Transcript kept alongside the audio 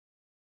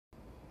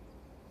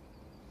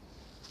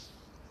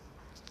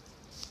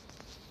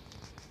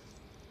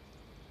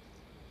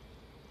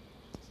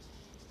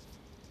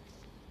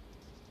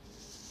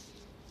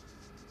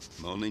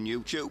Morning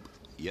YouTube,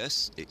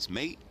 yes it's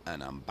me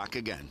and I'm back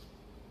again.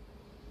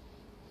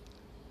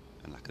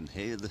 And I can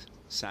hear the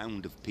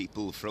sound of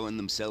people throwing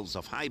themselves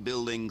off high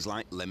buildings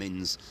like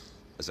lemmings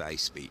as I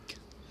speak.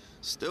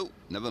 Still,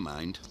 never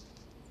mind.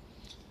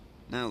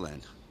 Now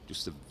then,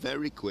 just a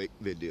very quick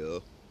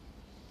video,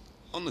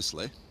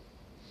 honestly,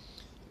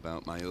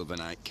 about my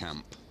overnight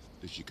camp.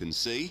 As you can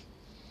see,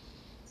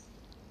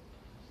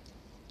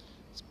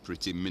 it's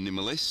pretty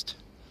minimalist.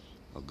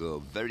 I'll go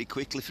very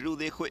quickly through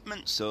the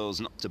equipment so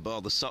as not to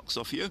bore the socks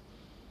off you.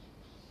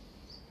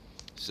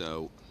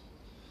 So,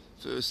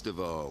 first of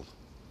all,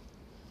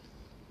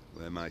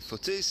 where my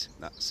foot is,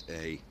 that's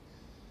a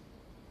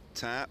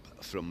tarp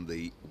from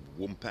the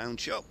 £1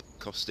 shop,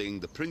 costing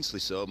the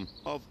princely sum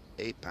of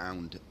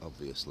 £1,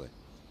 obviously.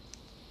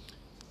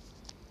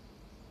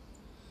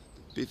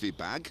 The bivi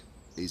bag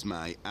is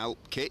my Alp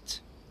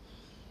kit,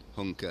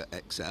 Hunker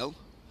XL,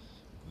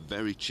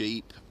 very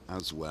cheap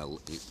as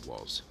well it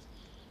was.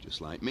 Just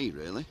like me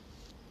really.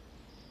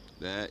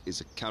 There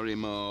is a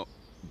Carrymore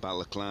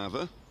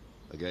balaclava,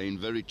 again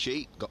very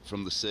cheap, got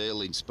from the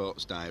sale in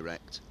Sports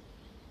Direct.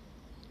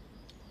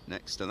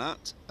 Next to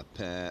that, a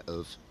pair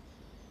of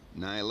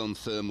nylon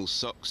thermal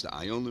socks that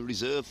I only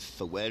reserve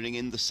for wearing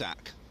in the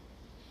sack,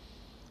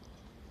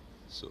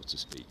 so to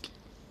speak.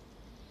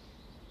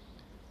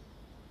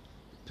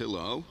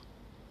 Pillow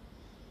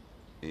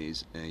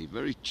is a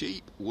very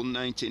cheap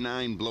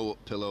 £1.99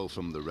 blow-up pillow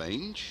from the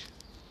range.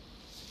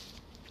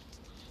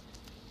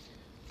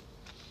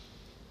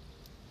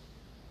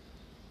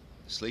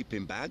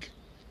 Sleeping bag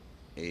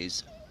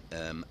is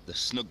the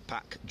Snug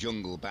Pack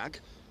Jungle bag,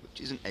 which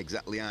isn't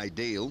exactly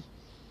ideal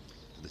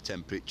for the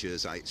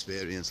temperatures I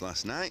experienced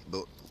last night,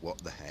 but what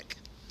the heck.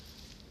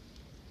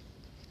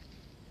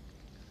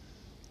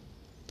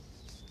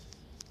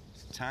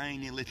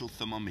 Tiny little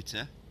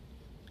thermometer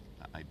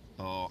that I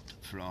bought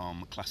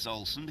from Class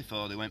Olson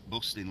before they went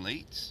bust in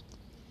Leeds.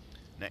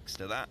 Next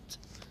to that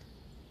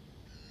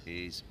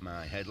is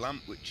my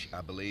headlamp, which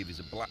I believe is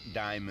a Black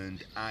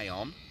Diamond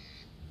Ion.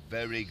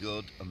 Very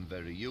good and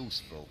very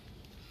useful.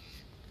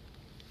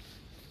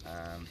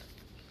 And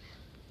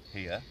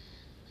here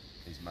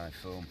is my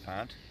foam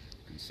pad.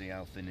 You can see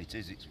how thin it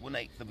is. It's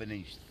 1/8 of an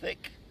inch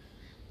thick,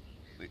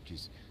 which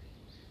is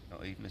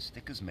not even as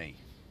thick as me.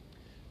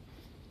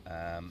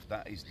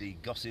 That is the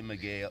Gossamer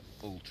Gear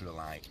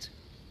Ultralight.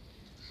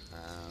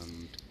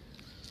 And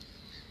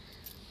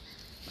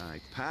my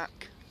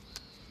pack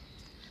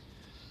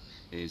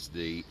is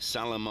the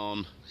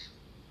Salomon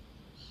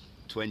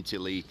 20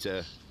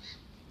 litre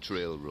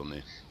trail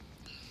runner.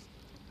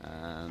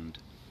 And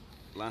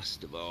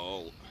last of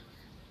all,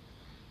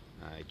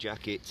 my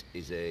jacket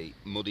is a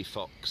Muddy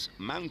Fox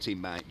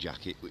mountain bike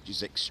jacket, which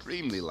is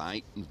extremely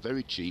light and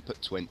very cheap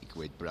at 20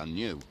 quid brand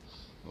new.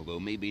 Although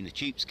me being a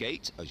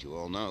cheapskate, as you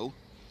all know,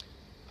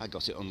 I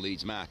got it on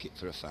Leeds Market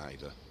for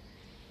 £5.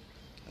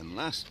 And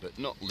last but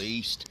not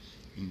least,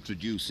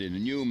 introducing a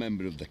new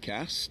member of the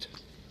cast,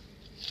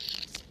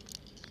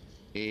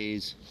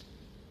 is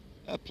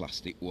a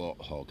plastic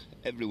warthog.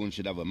 Everyone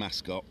should have a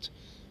mascot,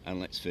 and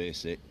let's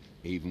face it,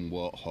 even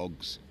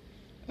warthogs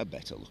are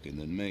better looking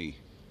than me.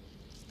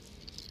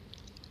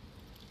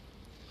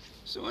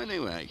 So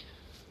anyway,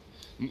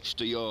 much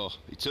to your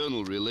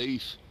eternal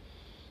relief,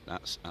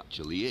 that's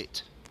actually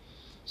it.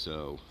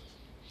 So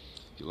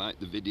if you like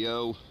the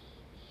video,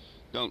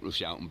 don't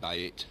rush out and buy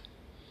it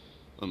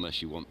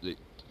unless you want it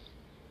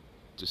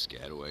to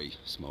scare away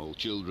small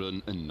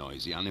children and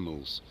noisy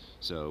animals.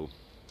 So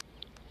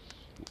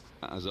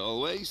as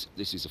always,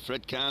 this is a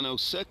Fred Carno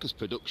circus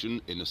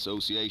production in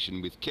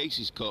association with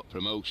Casey's Court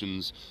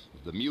Promotions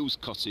of the Muse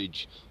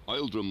Cottage,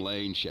 Oildrum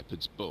Lane,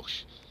 Shepherd's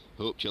Bush.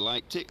 Hope you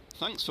liked it.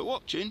 Thanks for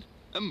watching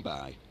and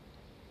bye.